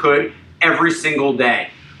possibly could every single day.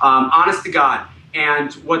 Honest to God.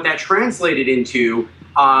 And what that translated into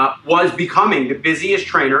was becoming the busiest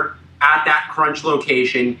trainer at that Crunch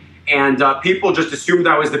location. And people just assumed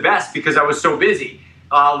I was the best because I was so busy.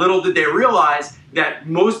 Little did they realize that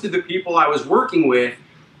most of the people I was working with,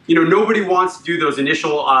 nobody wants to do those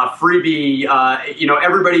initial freebie,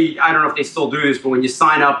 everybody, I don't know if they still do this, but when you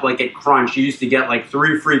sign up like at Crunch, you used to get like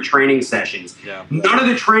 3 free training sessions. Yeah. None of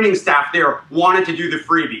the training staff there wanted to do the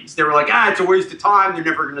freebies. They were like, it's a waste of time. They're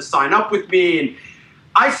never going to sign up with me. And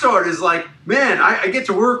I saw it as like, man, I get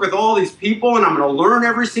to work with all these people and I'm going to learn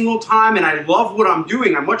every single time. And I love what I'm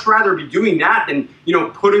doing. I'd much rather be doing that than,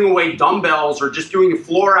 putting away dumbbells or just doing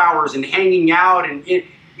floor hours and hanging out. And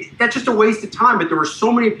that's just a waste of time. But there were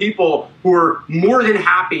so many people who were more than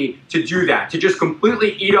happy to do that, to just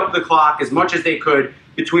completely eat up the clock as much as they could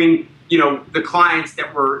between, the clients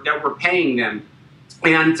that were paying them.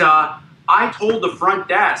 And I told the front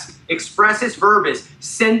desk, expressis verbis,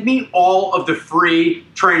 send me all of the free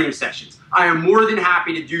training sessions. I am more than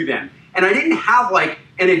happy to do them. And I didn't have like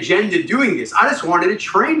an agenda doing this. I just wanted to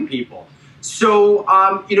train people. So,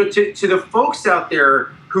 to the folks out there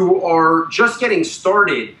who are just getting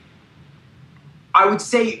started, I would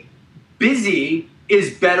say busy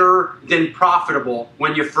is better than profitable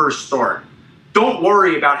when you first start. Don't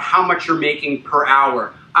worry about how much you're making per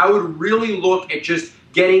hour. I would really look at just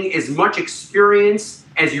getting as much experience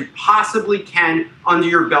as you possibly can under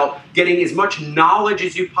your belt, getting as much knowledge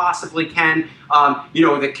as you possibly can.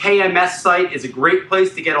 The KMS site is a great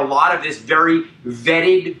place to get a lot of this very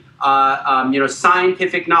vetted,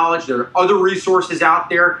 scientific knowledge. There are other resources out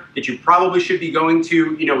there that you probably should be going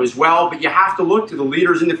to, as well, but you have to look to the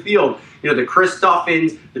leaders in the field. The Chris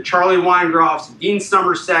Duffins, the Charlie Weingroffs, Dean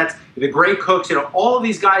Somersets, the Gray Cooks, all of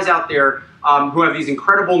these guys out there who have these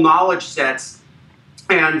incredible knowledge sets,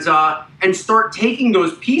 and start taking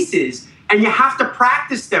those pieces, and you have to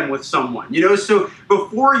practice them with someone, so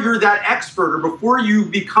before you're that expert or before you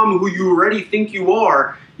become who you already think you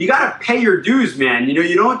are, you got to pay your dues, man.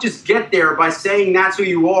 You don't just get there by saying that's who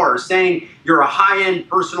you are, or saying you're a high-end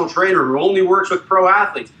personal trainer who only works with pro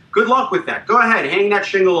athletes. Good luck with that. Go ahead, hang that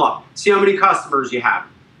shingle up. See how many customers you have.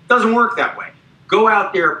 It doesn't work that way. Go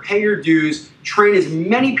out there, pay your dues, train as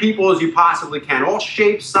many people as you possibly can, all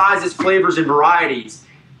shapes, sizes, flavors, and varieties.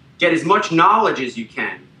 Get as much knowledge as you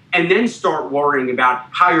can, and then start worrying about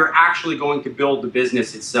how you're actually going to build the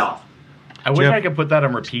business itself. I wish I could put that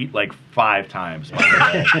on repeat like 5 times.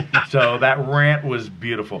 So that rant was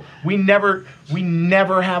beautiful. We never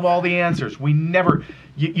have all the answers. We never.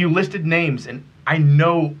 You listed names, and I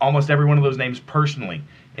know almost every one of those names personally,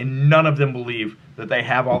 and none of them believe that they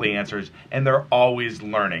have all the answers, and they're always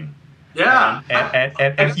learning. Yeah.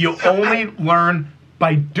 And you only learn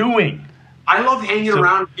by doing. I love hanging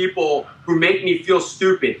around people who make me feel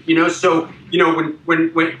stupid. So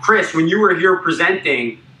when Chris, when you were here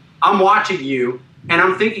presenting, I'm watching you and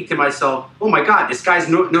I'm thinking to myself, oh my God, this guy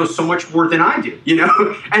knows so much more than I do, and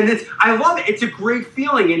I love it. It's a great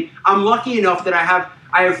feeling. And I'm lucky enough that I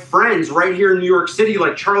have friends right here in New York City,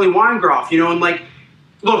 like Charlie Weingroff, and like,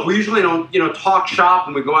 look, we usually don't, talk shop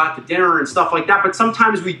when we go out to dinner and stuff like that, but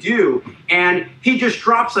sometimes we do. And he just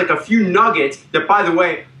drops like a few nuggets that, by the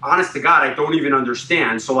way, honest to God, I don't even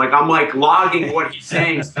understand. So like, I'm like logging what he's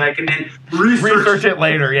saying so that I can then research it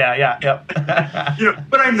later. Yeah.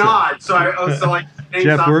 But I nod. So like,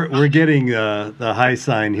 Jeff, we're getting the high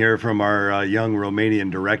sign here from our young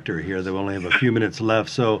Romanian director here that we only have a few minutes left.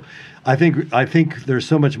 So I think there's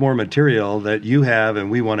so much more material that you have and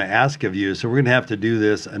we want to ask of you. So we're going to have to do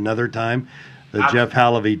this another time, the Jeff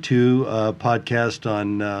Halevy 2 podcast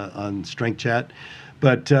on Strength Chat.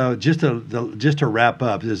 But just to wrap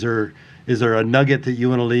up, is there a nugget that you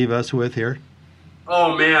want to leave us with here?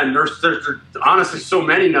 Oh man, there's honestly so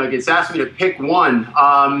many nuggets. Ask me to pick one.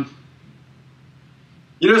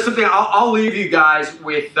 Something I'll leave you guys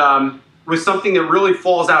with something that really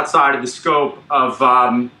falls outside of the scope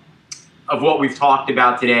of what we've talked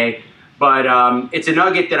about today. But it's a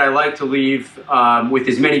nugget that I like to leave with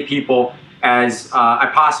as many people as I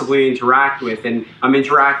possibly interact with. And I'm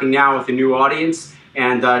interacting now with a new audience,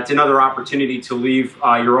 and it's another opportunity to leave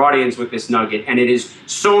your audience with this nugget. And it is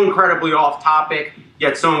so incredibly off topic,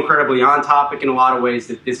 yet so incredibly on topic in a lot of ways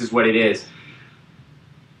that this is what it is.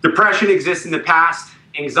 Depression exists in the past,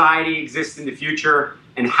 anxiety exists in the future,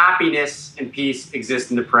 and happiness and peace exist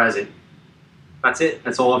in the present. That's it.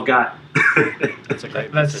 That's all I've got.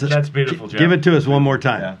 That's beautiful, Jeff. Give it to us one more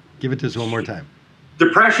time. Yeah. Give it to us one more time.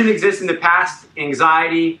 Depression exists in the past.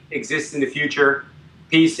 Anxiety exists in the future.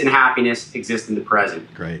 Peace and happiness exist in the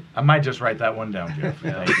present. Great. I might just write that one down, Jeff.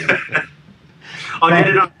 Thank you. I'll get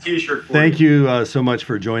it on a T-shirt for you. Thank you so much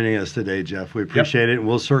for joining us today, Jeff. We appreciate it. And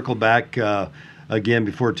we'll circle back again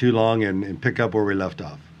before too long and pick up where we left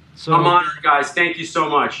off. So, I'm honored, guys. Thank you so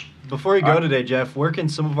much. Before you go today, Jeff, where can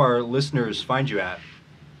some of our listeners find you at?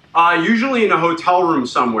 Usually in a hotel room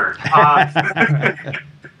somewhere.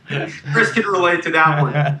 Chris can relate to that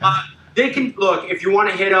one. They can look if you want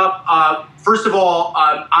to hit up. First of all,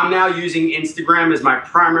 I'm now using Instagram as my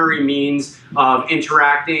primary means of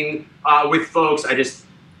interacting with folks. It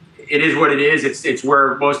is what it is. It's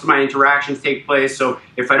where most of my interactions take place. So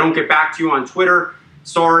if I don't get back to you on Twitter,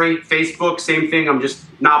 sorry. Facebook, same thing. I'm just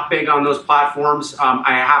not big on those platforms.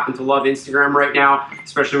 I happen to love Instagram right now,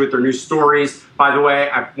 especially with their new stories. By the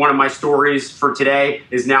way, one of my stories for today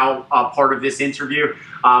is now part of this interview.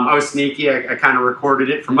 I was sneaky. I kind of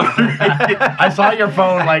recorded it from I saw your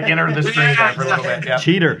phone like enter the screen there for a little bit. Yep.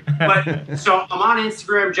 Cheater. But so I'm on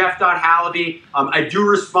Instagram, Jeff.Halevy. I do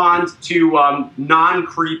respond to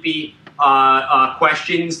non-creepy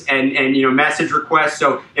questions and message requests.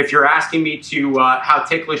 So if you're asking me to how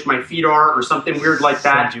ticklish my feet are or something weird like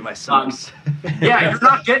that, Send you my socks. yeah, you're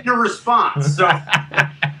not getting a response. So,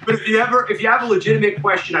 but if you have a legitimate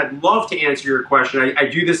question, I'd love to answer your question. I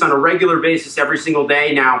do this on a regular basis every single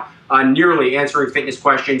day now, nearly answering fitness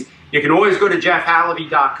questions. You can always go to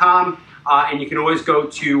jeffhalevy.com. And you can always go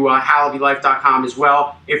to halevylife.com as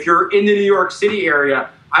well. If you're in the New York City area,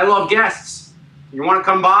 I love guests. You want to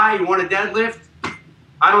come by? You want a deadlift?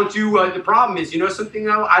 I don't do. The problem is, something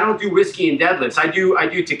though. I don't do whiskey and deadlifts. I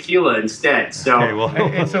do tequila instead. So, Okay,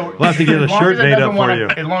 well, So we'll have to get a shirt made up for you.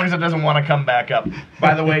 As long as it doesn't want to come back up.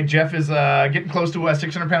 By the way, Jeff is getting close to a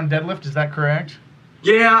 600-pound deadlift. Is that correct?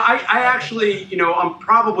 yeah, I actually, I'm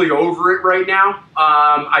probably over it right now.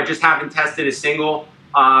 I just haven't tested a single.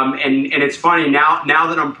 And it's funny now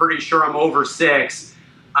that I'm pretty sure I'm over 6.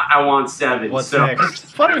 I want 7. What's so next?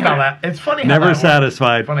 It's funny how that. Never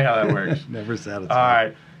satisfied. Funny how that works. Never satisfied. All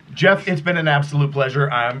right, Jeff, it's been an absolute pleasure.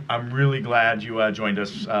 I'm really glad you joined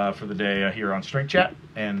us for the day here on Strength Chat,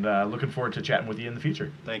 and looking forward to chatting with you in the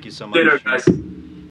future. Thank you so much. Later, guys.